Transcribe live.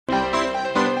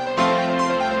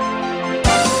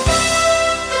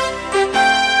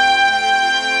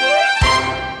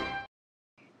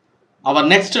Our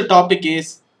next topic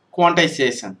is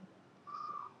quantization.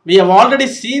 We have already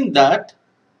seen that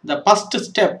the first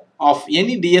step of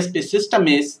any DSP system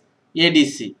is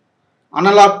ADC,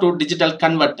 analog to digital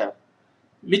converter,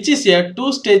 which is a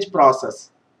two-stage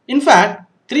process. In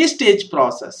fact, three-stage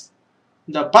process.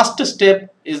 The first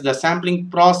step is the sampling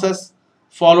process,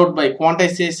 followed by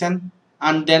quantization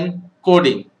and then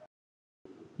coding.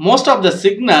 Most of the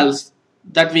signals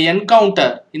that we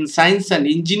encounter in science and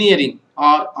engineering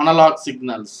are analog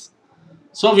signals.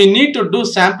 So we need to do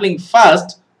sampling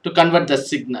first to convert the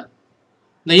signal.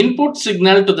 The input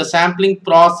signal to the sampling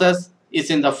process is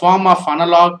in the form of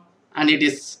analog and it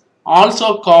is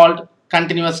also called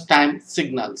continuous time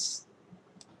signals.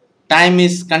 Time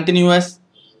is continuous,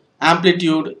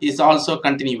 amplitude is also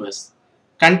continuous.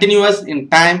 Continuous in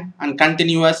time and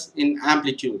continuous in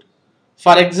amplitude.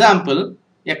 For example,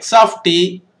 x of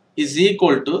t is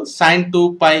equal to sine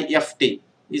 2 pi ft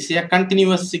is a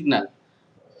continuous signal.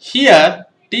 Here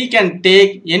t can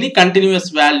take any continuous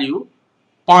value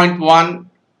 0.1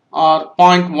 or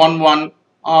 0.11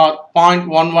 or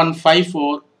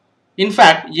 0.1154, in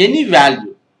fact any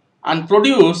value, and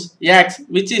produce x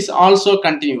which is also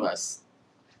continuous.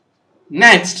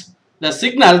 Next, the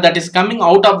signal that is coming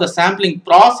out of the sampling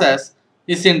process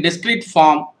is in discrete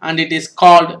form and it is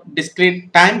called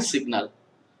discrete time signal.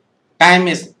 Time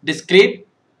is discrete,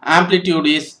 amplitude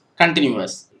is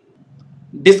continuous.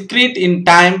 Discrete in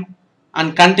time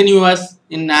and continuous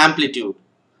in amplitude.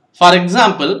 For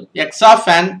example, x of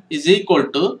n is equal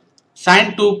to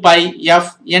sine 2 pi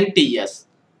f nts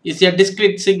is a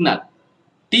discrete signal.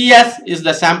 Ts is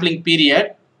the sampling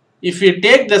period. If we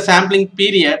take the sampling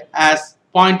period as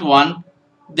 0.1,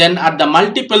 then at the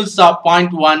multiples of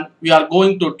 0.1 we are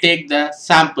going to take the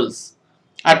samples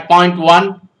at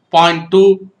 0.1,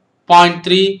 0.2,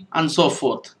 0.3 and so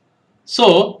forth.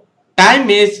 So time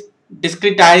is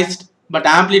discretized but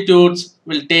amplitudes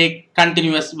will take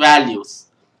continuous values.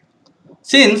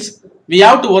 Since we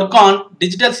have to work on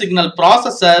digital signal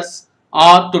processors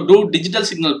or to do digital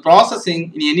signal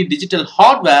processing in any digital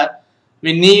hardware,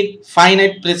 we need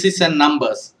finite precision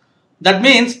numbers. That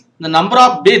means the number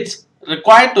of bits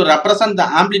required to represent the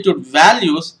amplitude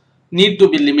values need to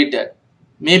be limited.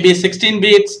 Maybe 16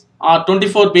 bits or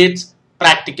 24 bits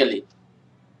practically.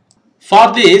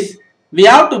 For this, we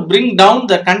have to bring down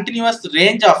the continuous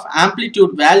range of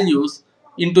amplitude values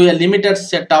into a limited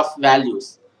set of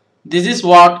values. This is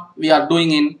what we are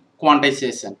doing in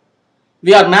quantization.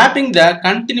 We are mapping the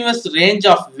continuous range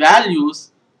of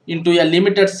values into a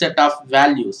limited set of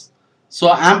values.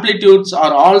 So amplitudes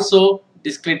are also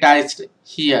discretized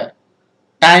here.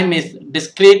 Time is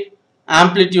discrete,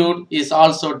 amplitude is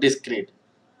also discrete.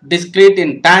 Discrete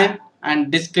in time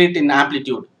and discrete in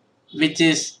amplitude, which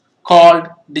is called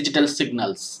digital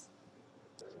signals.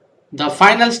 The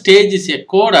final stage is a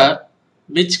coder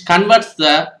which converts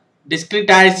the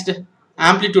discretized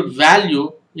amplitude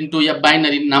value into a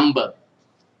binary number.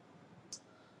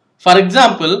 For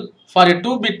example, for a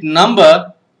 2-bit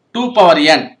number 2 power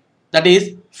n, that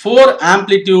is 4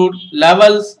 amplitude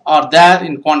levels are there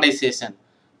in quantization.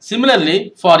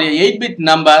 Similarly, for a 8-bit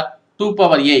number 2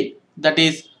 power 8, that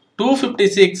is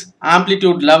 256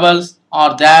 amplitude levels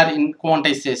are there in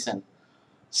quantization.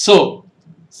 So,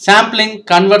 sampling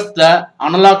converts the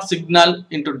analog signal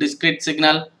into discrete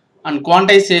signal and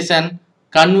quantization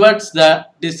converts the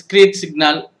discrete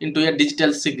signal into a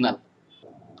digital signal.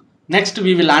 Next,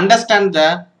 we will understand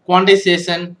the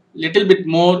quantization little bit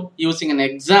more using an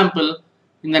example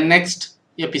in the next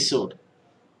episode.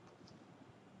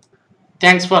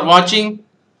 Thanks for watching.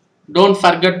 Don't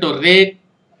forget to rate,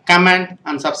 comment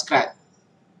and subscribe.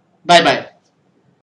 Bye bye.